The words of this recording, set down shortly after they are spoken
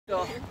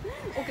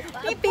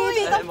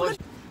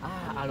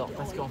Alors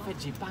parce qu'en fait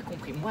j'ai pas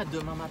compris. Moi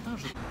demain matin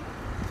je.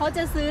 เขาจ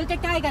ะซื้อใก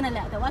ล้ๆกันนั่นแห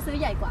ละแต่ว่าซื้อ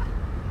ใหญ่กว่า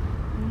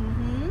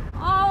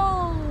โอ้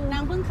นา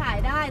งเพิ่งขาย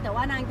ได้แต่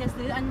ว่านางจะ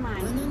ซื้ออันใหม่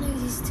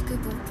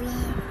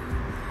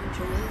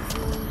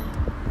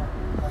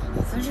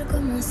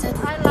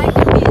I like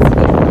the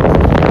music.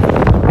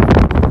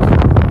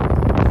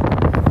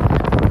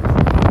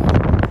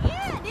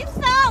 Yeah, this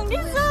song.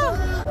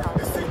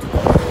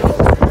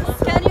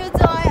 Can you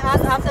join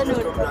us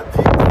afternoon?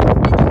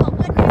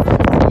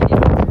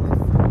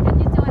 Can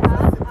you join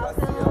us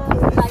after,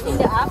 like in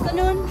the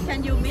afternoon? Can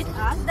you meet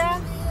us there?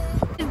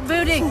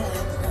 Building.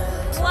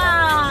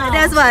 Wow.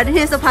 That's what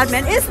his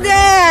apartment is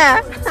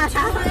there.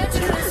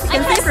 You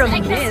can see from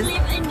this.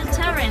 Sleep in the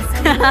terrace.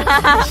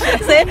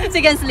 See, she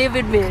can sleep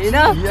with me, you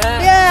know?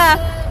 Yeah.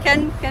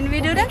 Can we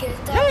do that?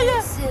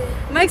 Yeah.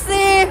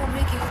 Maxi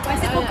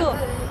Poco.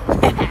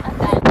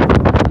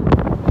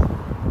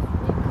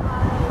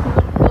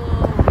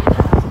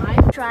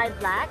 Try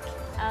black.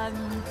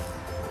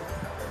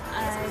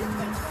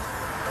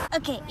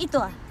 Okay,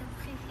 itu.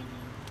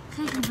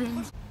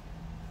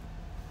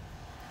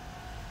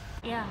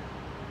 Yeah.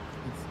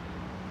 It's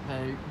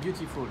very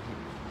beautiful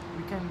here.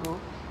 We can go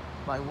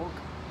by walk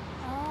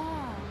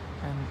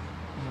and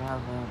you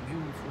have a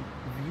beautiful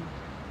view.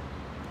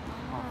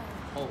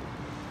 Oh.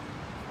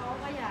 เขา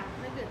ก็อยาก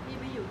ถ้าเกิดพี่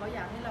ไม่อยู่เขาอย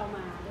ากให้เราม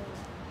าด้วย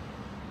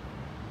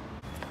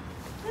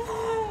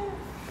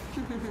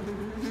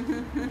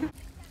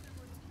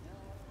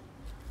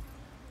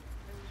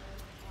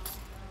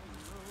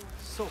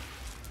So.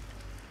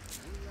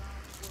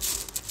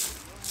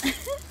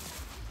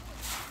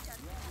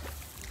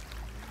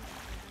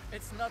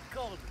 It's not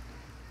cold.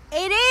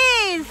 It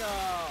is. No.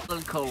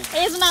 Not cold.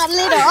 It's not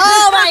little.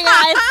 Oh my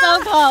god, it's so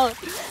cold.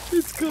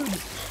 It's good.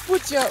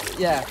 Put your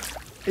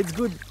It's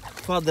good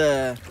for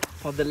the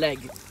leg.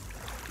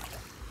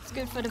 It's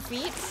good for the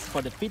feet.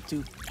 For the feet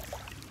too.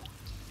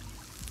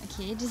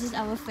 Okay, this is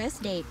our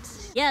first date.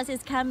 Yes,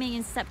 it's coming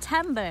in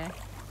September.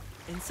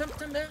 In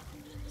September.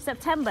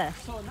 September.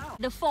 So now.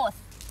 The 4th.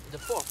 The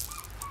 4th.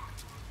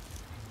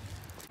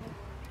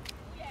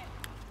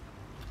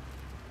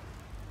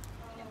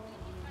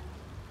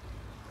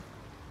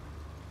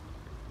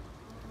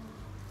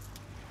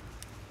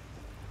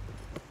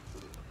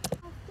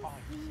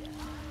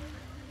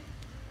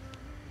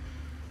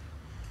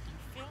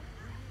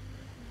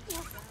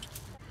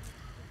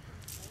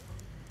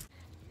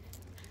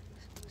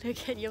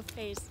 Look at your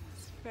face.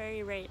 It's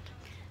very red.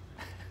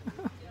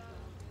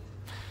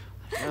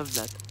 I love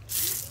that.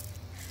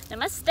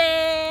 Namaste.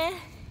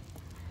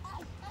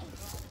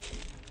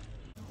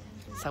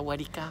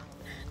 Sawadika.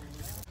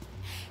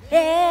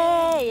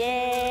 Hey,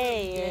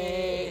 hey,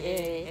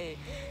 hey,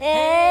 hey,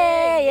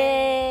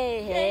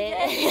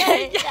 hey,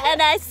 hey.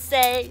 And I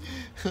say,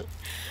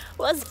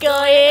 what's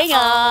going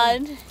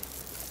on?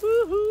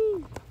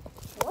 Woohoo.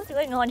 What's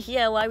going on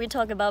here while we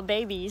talk about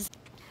babies?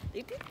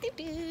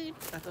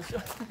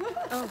 Attention.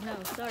 Oh no,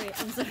 sorry,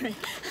 I'm sorry.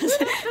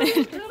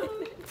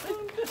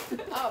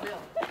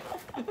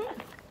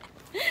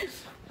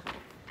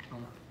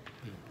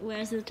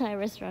 Where's the Thai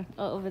restaurant?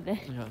 Oh, over there.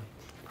 Yeah.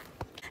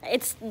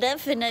 It's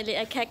definitely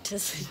a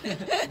cactus.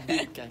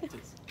 Big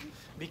cactus.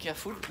 Be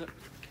careful.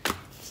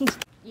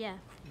 Yeah,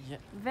 Yeah.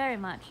 very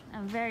much.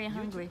 I'm very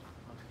hungry.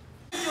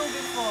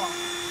 before.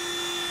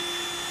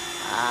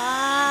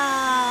 Ah.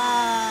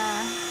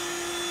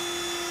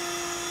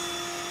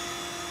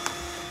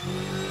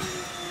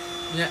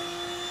 Yeah.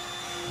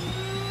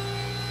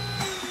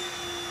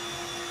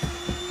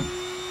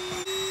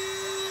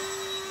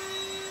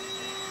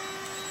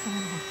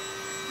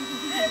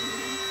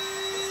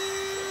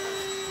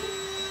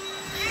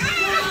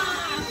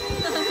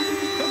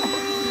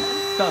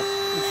 Stop.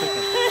 It's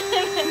okay.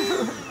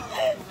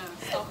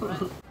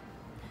 Stop.